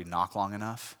door after we knock long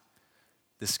enough.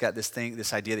 This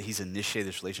idea that he's initiated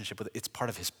this relationship with, it's part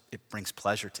of it brings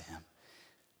pleasure to him.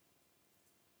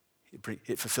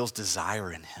 It fulfills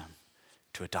desire in him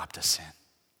to adopt us in.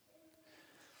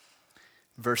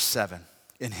 Verse 7,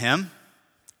 in him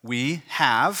we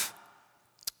have,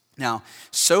 now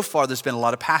so far there's been a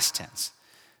lot of past tense.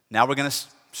 Now we're going to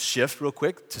shift real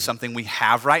quick to something we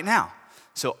have right now.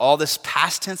 So all this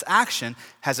past tense action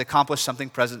has accomplished something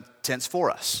present tense for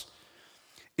us.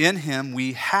 In him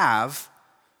we have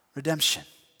redemption.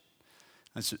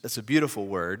 That's a beautiful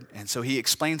word. And so he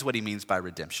explains what he means by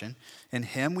redemption. In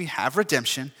him we have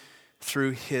redemption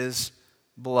through his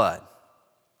blood.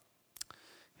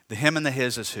 The him and the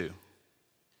his is who?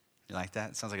 You like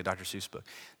that? It sounds like a Dr. Seuss book.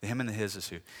 The him and the his is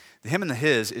who? The him and the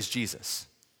his is Jesus.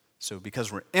 So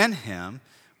because we're in him,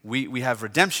 we have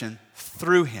redemption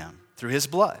through him, through his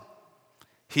blood.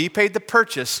 He paid the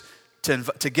purchase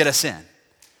to get us in.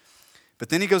 But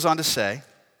then he goes on to say,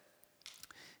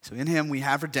 so in him we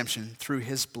have redemption through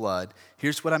his blood.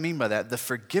 Here's what I mean by that, the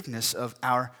forgiveness of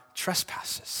our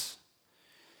trespasses.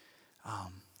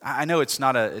 I know it's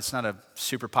not a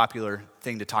super popular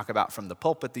thing to talk about from the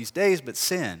pulpit these days, but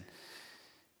sin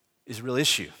is a real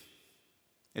issue.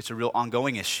 It's a real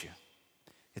ongoing issue.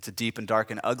 It's a deep and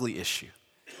dark and ugly issue.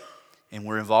 And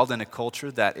we're involved in a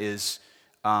culture that is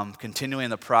continuing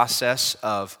the process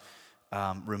of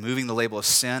removing the label of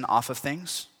sin off of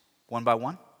things, one by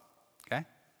one. Okay?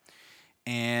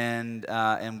 And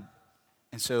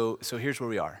so here's where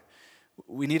we are.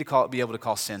 We need to be able to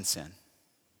call sin, sin.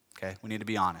 Okay? We need to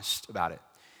be honest about it.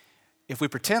 If we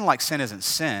pretend like sin isn't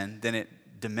sin, then it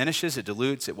diminishes, it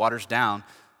dilutes, it waters down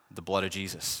the blood of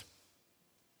Jesus.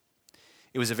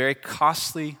 It was a very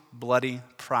costly, bloody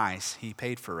price he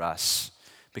paid for us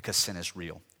because sin is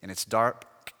real. And it's dark,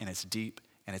 and it's deep,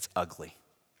 and it's ugly.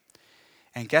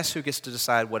 And guess who gets to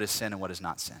decide what is sin and what is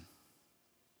not sin?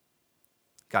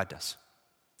 God does.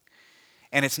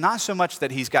 And it's not so much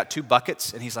that he's got two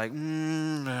buckets and he's like,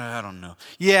 I don't know.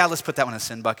 Yeah, let's put that one in a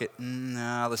sin bucket.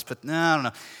 I don't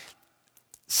know.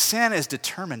 Sin is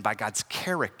determined by God's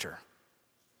character.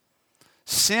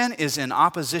 Sin is in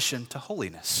opposition to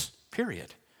holiness,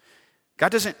 period.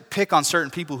 God doesn't pick on certain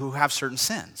people who have certain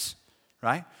sins,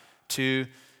 right? We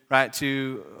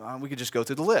could just go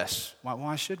through the list.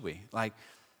 Why should we? Like,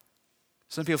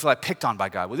 some people feel like picked on by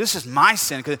God. Well, this is my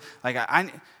sin.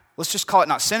 Let's just call it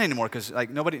not sin anymore because like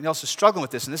nobody else is struggling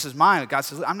with this and this is mine. God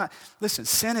says, listen,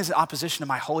 sin is opposition to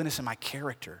my holiness and my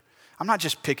character. I'm not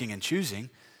just picking and choosing.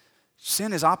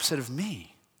 Sin is opposite of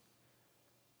me,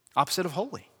 opposite of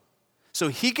holy. So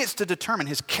he gets to determine,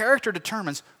 his character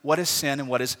determines what is sin and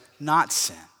what is not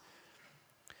sin.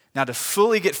 Now to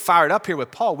fully get fired up here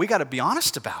with Paul, we got to be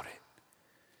honest about it.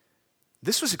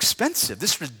 This was expensive.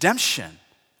 This redemption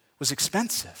was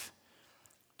expensive.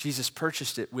 Jesus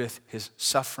purchased it with his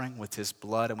suffering, with his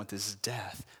blood, and with his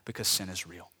death because sin is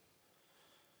real.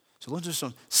 So let's just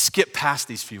skip past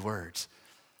these few words.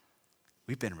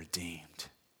 We've been redeemed.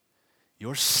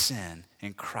 Your sin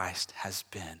in Christ has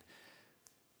been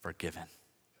forgiven.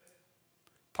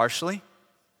 Partially,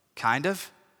 kind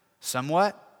of,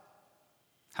 somewhat.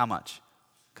 How much?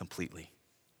 Completely.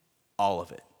 All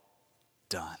of it.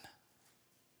 Done.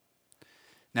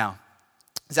 Now,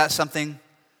 is that something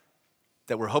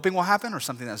that we're hoping will happen or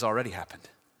something that's already happened?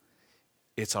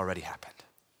 It's already happened.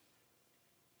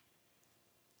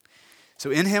 So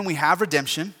in him we have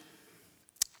redemption,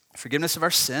 forgiveness of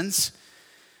our sins,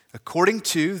 according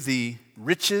to the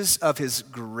riches of his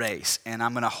grace. And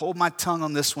I'm going to hold my tongue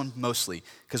on this one mostly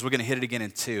because we're going to hit it again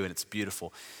in 2, and it's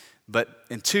beautiful. But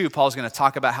in 2, Paul's going to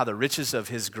talk about how the riches of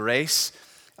his grace,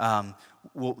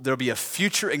 there'll be a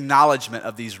future acknowledgement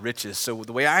of these riches. So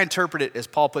the way I interpret it, as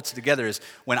Paul puts it together, is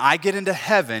when I get into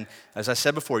heaven, as I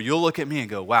said before, you'll look at me and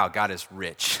go, wow, God is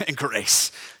rich in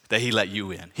grace that he let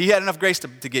you in. He had enough grace to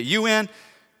get you in.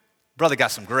 Brother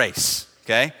got some grace,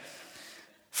 okay?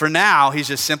 For now, he's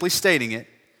just simply stating it,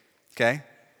 okay?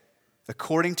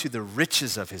 According to the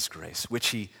riches of his grace, which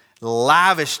he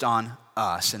lavished on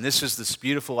us. And this is this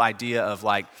beautiful idea of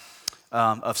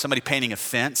of somebody painting a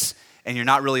fence, and you're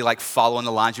not really following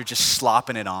the lines, you're just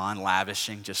slopping it on,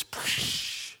 lavishing, just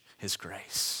his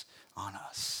grace on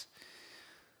us.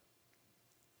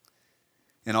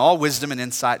 In all wisdom and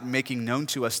insight, making known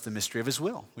to us the mystery of his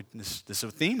will. This is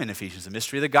a theme in Ephesians, the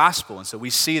mystery of the gospel. And so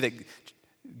we see that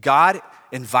God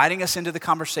inviting us into the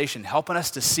conversation, helping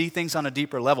us to see things on a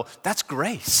deeper level, that's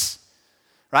grace,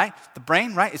 right? The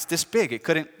brain, right, it's this big. It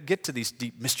couldn't get to these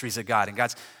deep mysteries of God, and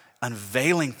God's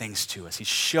unveiling things to us. He's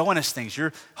showing us things.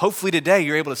 Hopefully today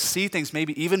you're able to see things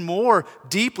maybe even more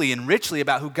deeply and richly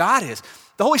about who God is.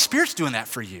 The Holy Spirit's doing that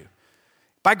for you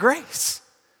by grace.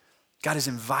 God is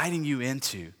inviting you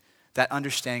into that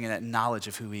understanding and that knowledge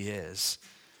of who he is.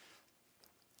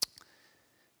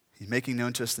 He's making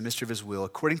known to us the mystery of his will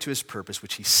according to his purpose,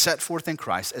 which he set forth in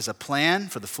Christ as a plan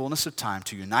for the fullness of time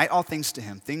to unite all things to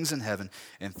him, things in heaven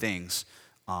and things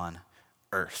on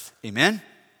earth. Amen?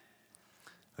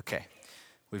 Okay,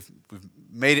 we've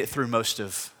made it through most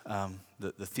of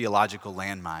the theological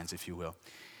landmines, if you will.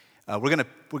 We're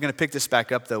gonna pick this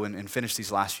back up though and finish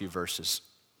these last few verses.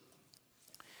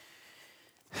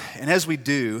 And as we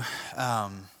do,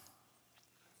 I'm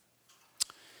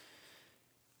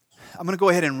going to go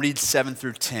ahead and read 7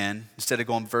 through 10 instead of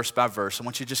going verse by verse. I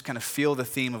want you to just kind of feel the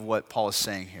theme of what Paul is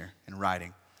saying here in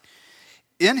writing.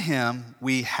 In him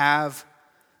we have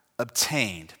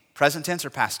obtained, present tense or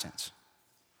past tense?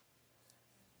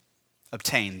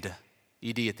 Obtained,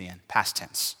 ed at the end, past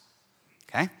tense,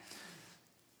 okay?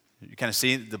 You kind of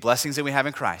see the blessings that we have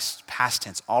in Christ, past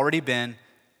tense, already been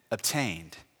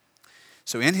obtained.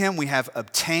 So in him we have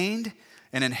obtained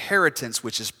an inheritance,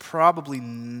 which is probably,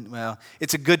 well,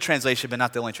 it's a good translation, but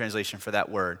not the only translation for that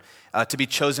word, to be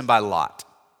chosen by lot.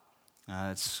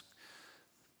 It's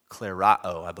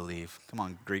klerao, I believe. Come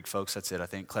on, Greek folks, that's it, I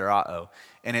think, klerao.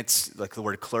 And it's like the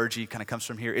word clergy kind of comes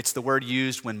from here. It's the word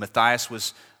used when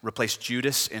Matthias replaced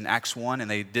Judas in Acts 1, and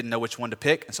they didn't know which one to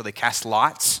pick, and so they cast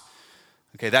lots.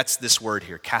 Okay, that's this word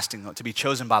here, casting, to be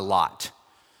chosen by lot.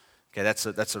 Okay, that's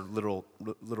a literal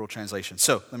translation.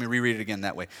 So let me reread it again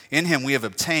that way. In him we have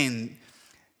obtained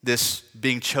this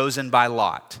being chosen by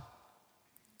lot,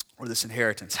 or this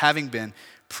inheritance, having been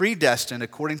predestined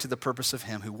according to the purpose of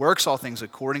him who works all things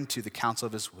according to the counsel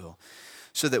of his will,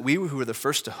 so that we who were the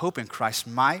first to hope in Christ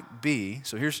might be,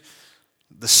 so here's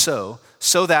the so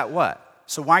that what?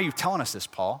 So why are you telling us this,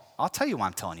 Paul? I'll tell you why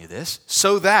I'm telling you this.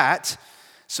 So that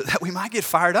we might get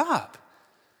fired up.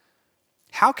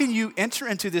 How can you enter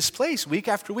into this place week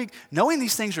after week knowing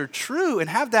these things are true and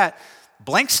have that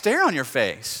blank stare on your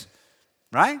face,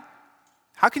 right?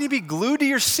 How can you be glued to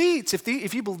your seats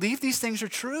if you believe these things are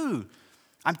true?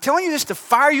 I'm telling you this to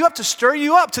fire you up, to stir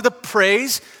you up to the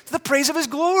praise of his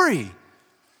glory.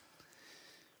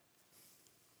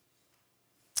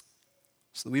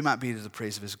 So that we might be to the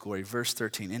praise of his glory. Verse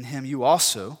 13, in him you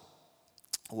also,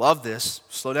 love this,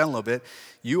 slow down a little bit,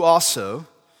 you also.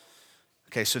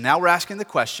 Okay, so now we're asking the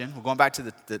question, we're going back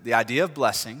to the idea of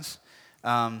blessings,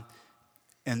 and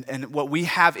what we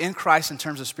have in Christ in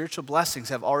terms of spiritual blessings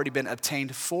have already been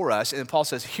obtained for us. And Paul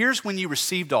says, here's when you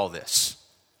received all this,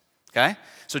 okay?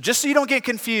 So just so you don't get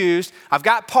confused, I've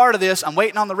got part of this, I'm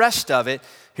waiting on the rest of it.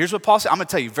 Here's what Paul said, I'm going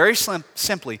to tell you very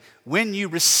simply, when you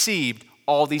received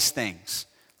all these things.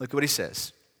 Look at what he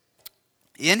says.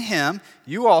 In him,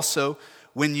 you also,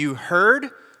 when you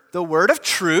heard the word of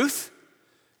truth,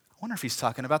 I wonder if he's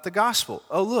talking about the gospel.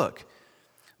 Oh, look,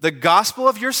 the gospel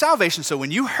of your salvation. So when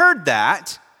you heard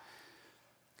that,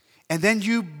 and then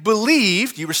you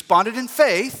believed, you responded in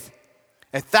faith,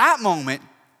 at that moment,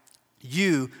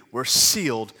 you were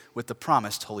sealed with the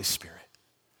promised Holy Spirit.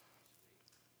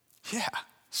 Yeah,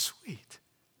 sweet.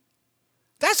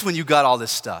 That's when you got all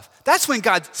this stuff. That's when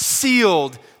God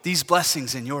sealed these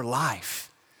blessings in your life.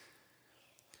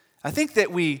 I think that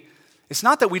it's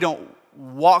not that we don't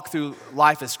walk through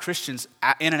life as Christians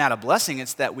in and out of blessing.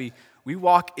 It's that we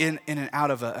walk in and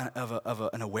out of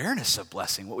an awareness of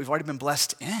blessing, what we've already been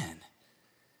blessed in.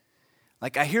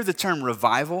 Like I hear the term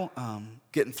revival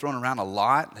getting thrown around a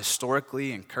lot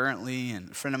historically and currently,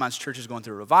 and a friend of mine's church is going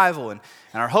through a revival, and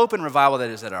our hope in revival that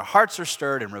is that our hearts are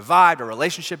stirred and revived, our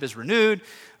relationship is renewed,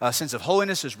 a sense of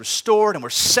holiness is restored, and we're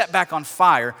set back on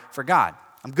fire for God.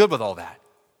 I'm good with all that.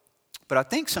 But I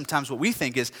think sometimes what we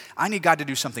think is, I need God to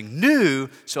do something new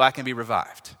so I can be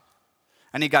revived.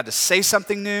 I need God to say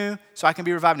something new so I can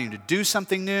be revived. I need to do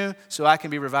something new so I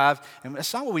can be revived. And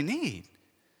that's not what we need.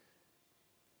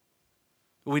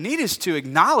 What we need is to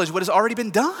acknowledge what has already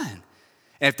been done.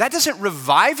 And if that doesn't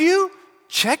revive you,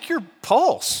 check your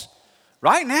pulse.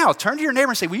 Right now, turn to your neighbor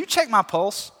and say, will you check my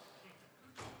pulse?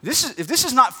 If this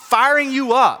is not firing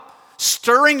you up,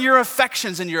 stirring your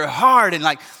affections in your heart, and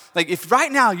like if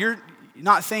right now you're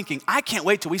not thinking, I can't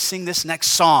wait till we sing this next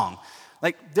song.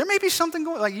 Like there may be something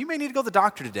going, like you may need to go to the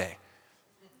doctor today.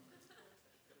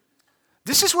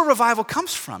 This is where revival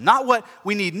comes from. Not what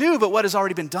we need new, but what has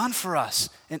already been done for us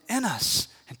and in us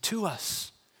and to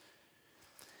us.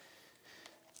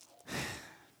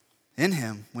 In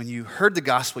him, when you heard the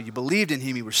gospel, you believed in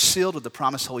him, you were sealed with the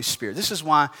promised Holy Spirit. This is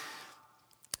why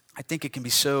I think it can be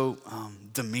so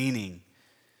demeaning.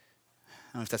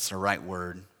 I don't know if that's the right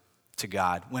word to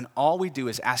God, when all we do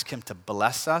is ask him to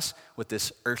bless us with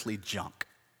this earthly junk.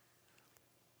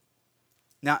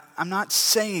 Now, I'm not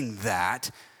saying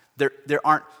that there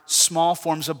aren't small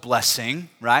forms of blessing,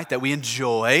 right, that we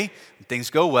enjoy. Things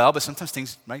go well, but sometimes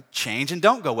things might change and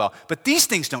don't go well. But these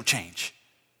things don't change.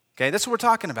 Okay, that's what we're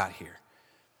talking about here.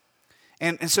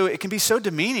 And so it can be so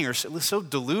demeaning or so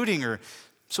deluding or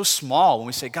so small when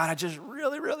we say, God, I just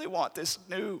really, really want this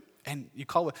new, and you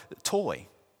call it a toy.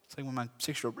 It's like when my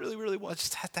 6-year-old really wants,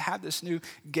 just have to have this new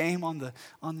game on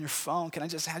your phone. I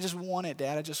just want it,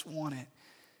 Dad, I just want it.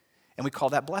 And we call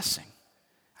that blessing.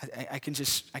 I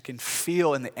can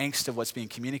feel in the angst of what's being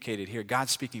communicated here, God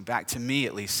speaking back to me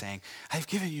at least saying, I've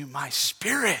given you my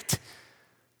spirit.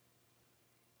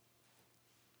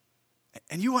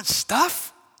 And you want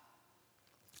stuff?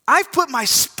 I've put my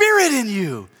spirit in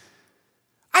you.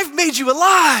 I've made you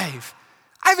alive.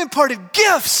 I've imparted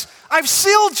gifts. I've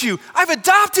sealed you. I've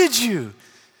adopted you.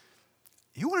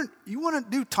 You want to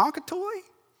do Tonka toy?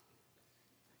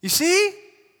 You see?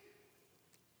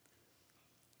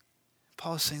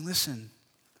 Paul is saying, listen,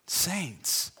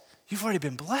 saints, you've already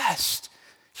been blessed.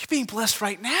 You're being blessed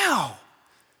right now.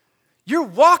 You're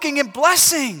walking in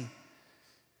blessing.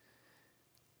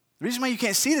 The reason why you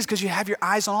can't see it is because you have your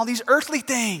eyes on all these earthly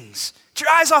things. Get your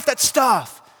eyes off that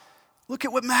stuff. Look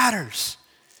at what matters.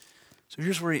 So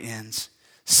here's where he ends.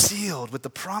 Sealed with the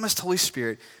promised Holy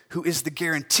Spirit, who is the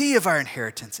guarantee of our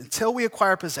inheritance until we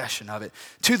acquire possession of it.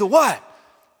 To the what?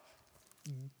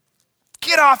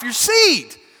 Get off your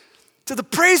seat. To the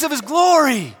praise of his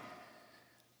glory.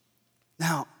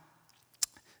 Now,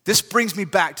 this brings me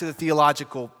back to the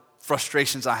theological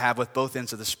frustrations I have with both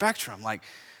ends of the spectrum. Like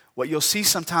what you'll see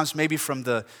sometimes maybe from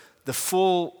the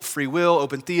full free will,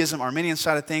 open theism, Arminian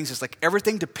side of things is like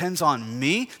everything depends on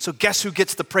me. So guess who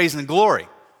gets the praise and the glory?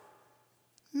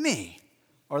 Me,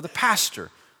 or the pastor,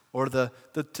 or the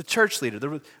church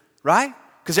leader, right?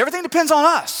 Because everything depends on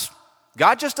us.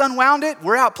 God just unwound it.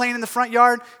 We're out playing in the front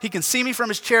yard. He can see me from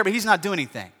his chair, but he's not doing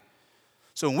anything.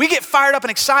 So when we get fired up and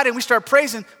excited and we start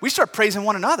praising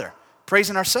one another,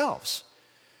 praising ourselves.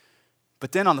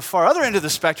 But then on the far other end of the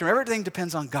spectrum, everything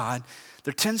depends on God.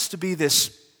 There tends to be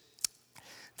this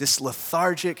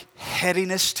lethargic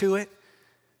headiness to it.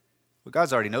 Well,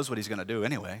 God already knows what he's going to do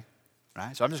anyway,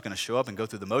 right? So I'm just going to show up and go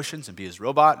through the motions and be his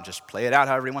robot and just play it out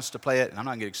however he wants to play it, and I'm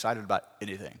not going to get excited about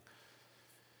anything.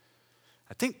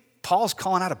 I think Paul's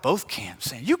calling out of both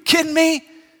camps, saying, you kidding me?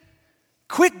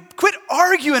 Quit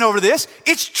arguing over this.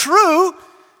 It's true.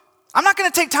 I'm not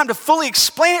going to take time to fully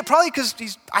explain it, probably because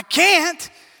I can't.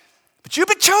 But you've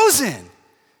been chosen.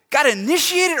 God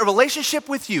initiated a relationship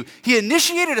with you. He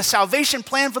initiated a salvation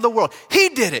plan for the world. He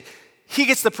did it. He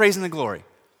gets the praise and the glory.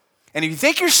 And if you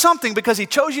think you're something because he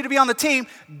chose you to be on the team,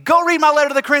 go read my letter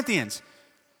to the Corinthians.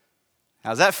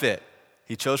 How's that fit?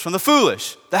 He chose from the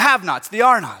foolish, the have-nots, the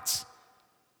are-nots.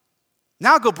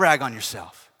 Now go brag on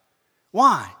yourself.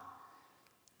 Why?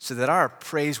 So that our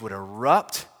praise would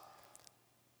erupt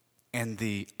and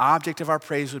the object of our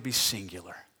praise would be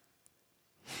singular.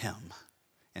 Him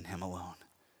and him alone.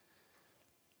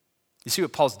 You see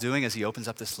what Paul's doing as he opens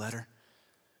up this letter?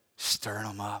 Stirring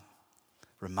them up,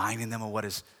 reminding them of what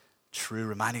is true,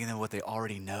 reminding them of what they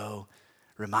already know,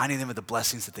 reminding them of the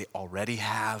blessings that they already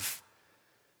have,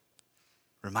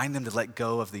 reminding them to let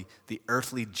go of the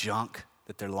earthly junk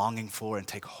that they're longing for and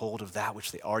take hold of that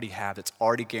which they already have. It's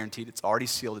already guaranteed, it's already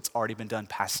sealed, it's already been done,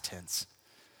 past tense.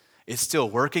 It's still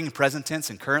working, present tense,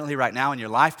 and currently right now in your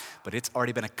life, but it's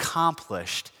already been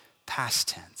accomplished, past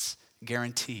tense,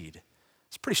 guaranteed.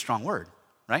 It's a pretty strong word,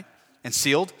 right? And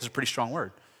sealed is a pretty strong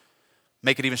word.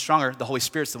 Make it even stronger, the Holy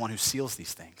Spirit's the one who seals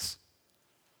these things.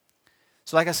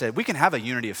 So like I said, we can have a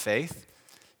unity of faith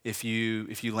if you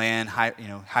land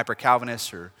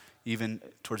hyper-Calvinist or even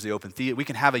towards the open theist. We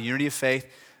can have a unity of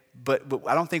faith, but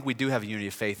I don't think we do have a unity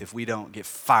of faith if we don't get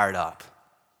fired up.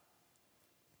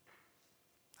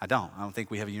 I don't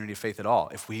think we have a unity of faith at all.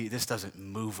 If this doesn't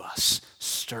move us,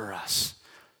 stir us,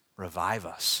 revive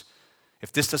us,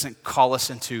 if this doesn't call us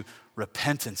into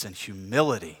repentance and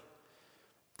humility,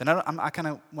 then I kind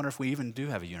of wonder if we even do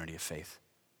have a unity of faith,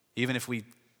 even if we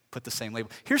put the same label.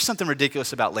 Here's something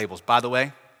ridiculous about labels, by the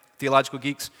way, theological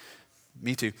geeks,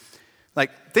 me too.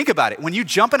 Like, think about it. When you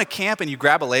jump in a camp and you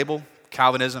grab a label,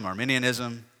 Calvinism,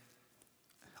 Arminianism,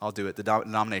 I'll do it, the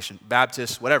denomination,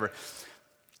 Baptist, whatever,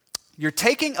 you're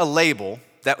taking a label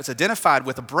that was identified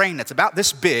with a brain that's about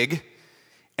this big,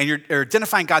 and you're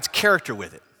identifying God's character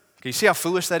with it. Okay, you see how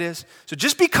foolish that is? So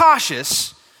just be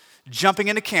cautious jumping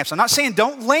into camps. I'm not saying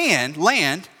don't land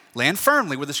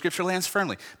firmly where the scripture lands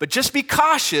firmly, but just be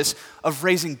cautious of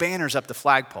raising banners up the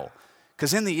flagpole,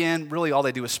 because in the end, really all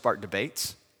they do is spark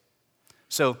debates.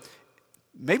 So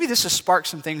maybe this has sparked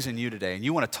some things in you today, and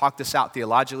you want to talk this out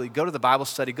theologically. Go to the Bible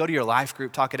study, go to your life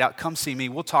group, talk it out, come see me,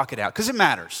 we'll talk it out, because it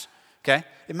matters, okay?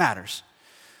 It matters.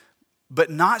 But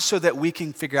not so that we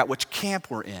can figure out which camp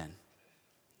we're in.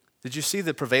 Did you see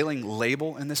the prevailing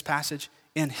label in this passage?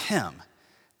 In him.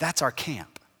 That's our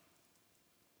camp.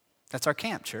 That's our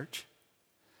camp, church.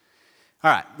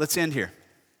 All right, let's end here.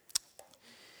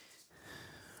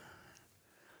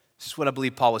 This is what I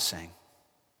believe Paul was saying.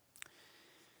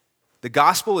 The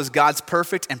gospel is God's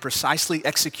perfect and precisely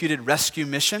executed rescue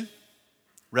mission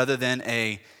rather than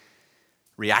a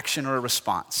reaction or a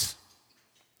response.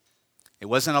 It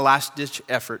wasn't a last-ditch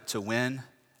effort to win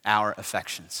our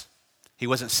affections. He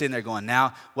wasn't sitting there going,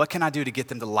 now, what can I do to get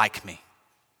them to like me?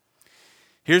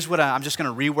 Here's what I'm just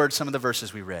going to reword some of the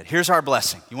verses we read. Here's our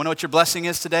blessing. You want to know what your blessing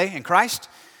is today in Christ?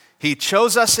 He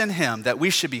chose us in him that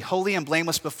we should be holy and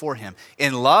blameless before him.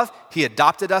 In love, he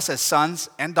adopted us as sons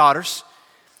and daughters.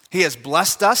 He has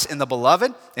blessed us in the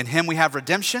beloved. In him we have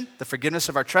redemption, the forgiveness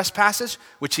of our trespasses,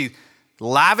 which he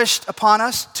lavished upon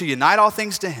us to unite all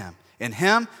things to him. In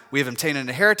him we have obtained an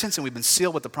inheritance and we've been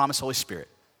sealed with the promised Holy Spirit.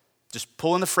 Just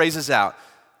pulling the phrases out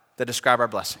that describe our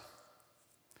blessing.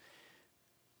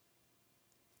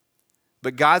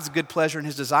 But God's good pleasure and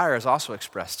his desire is also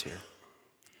expressed here.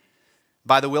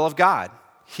 By the will of God,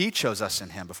 he chose us in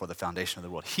him before the foundation of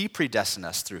the world. He predestined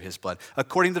us through his blood,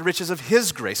 according to the riches of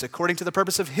his grace, according to the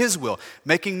purpose of his will,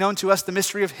 making known to us the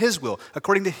mystery of his will,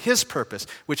 according to his purpose,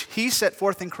 which he set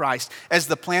forth in Christ as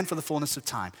the plan for the fullness of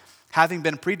time, having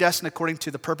been predestined according to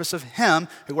the purpose of him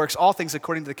who works all things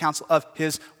according to the counsel of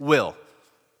his will.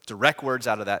 Direct words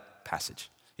out of that passage.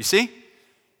 You see?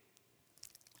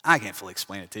 I can't fully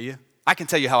explain it to you. I can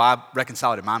tell you how I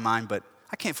reconcile it in my mind, but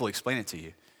I can't fully explain it to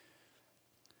you.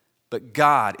 But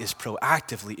God is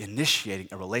proactively initiating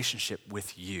a relationship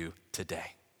with you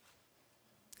today.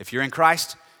 If you're in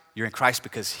Christ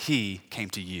because he came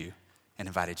to you and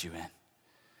invited you in.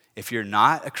 If you're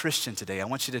not a Christian today, I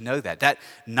want you to know that. That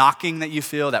knocking that you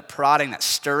feel, that prodding, that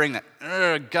stirring,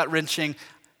 that gut-wrenching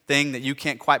thing that you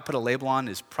can't quite put a label on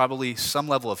is probably some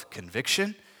level of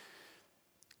conviction.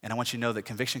 And I want you to know that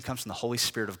conviction comes from the Holy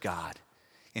Spirit of God.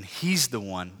 And he's the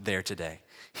one there today.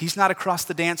 He's not across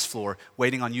the dance floor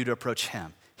waiting on you to approach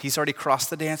him. He's already crossed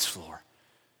the dance floor.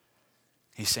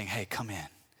 He's saying, hey, come in.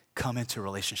 Come into a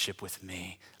relationship with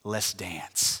me. Let's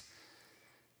dance.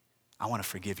 I want to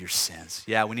forgive your sins.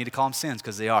 Yeah, we need to call them sins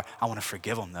because they are. I want to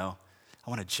forgive them though. I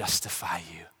want to justify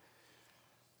you.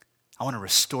 I want to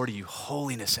restore to you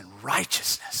holiness and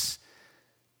righteousness.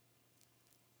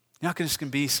 You're not just going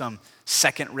to be some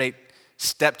second-rate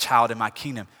stepchild in my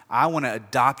kingdom. I want to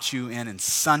adopt you in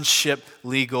sonship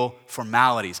legal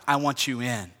formalities. I want you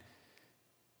in.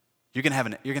 You're going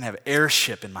to have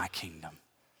heirship in my kingdom.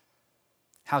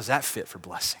 How's that fit for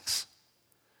blessings?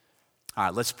 All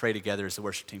right, let's pray together as the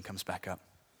worship team comes back up.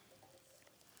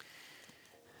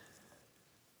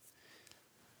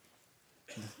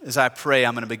 As I pray,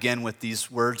 I'm going to begin with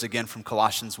these words again from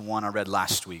Colossians 1 I read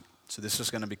last week. So this is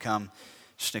going to become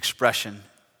just an expression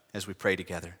as we pray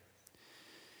together.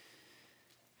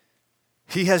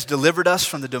 He has delivered us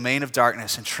from the domain of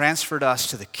darkness and transferred us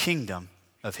to the kingdom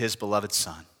of his beloved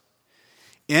Son,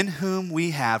 in whom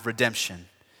we have redemption,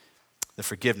 the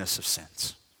forgiveness of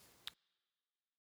sins.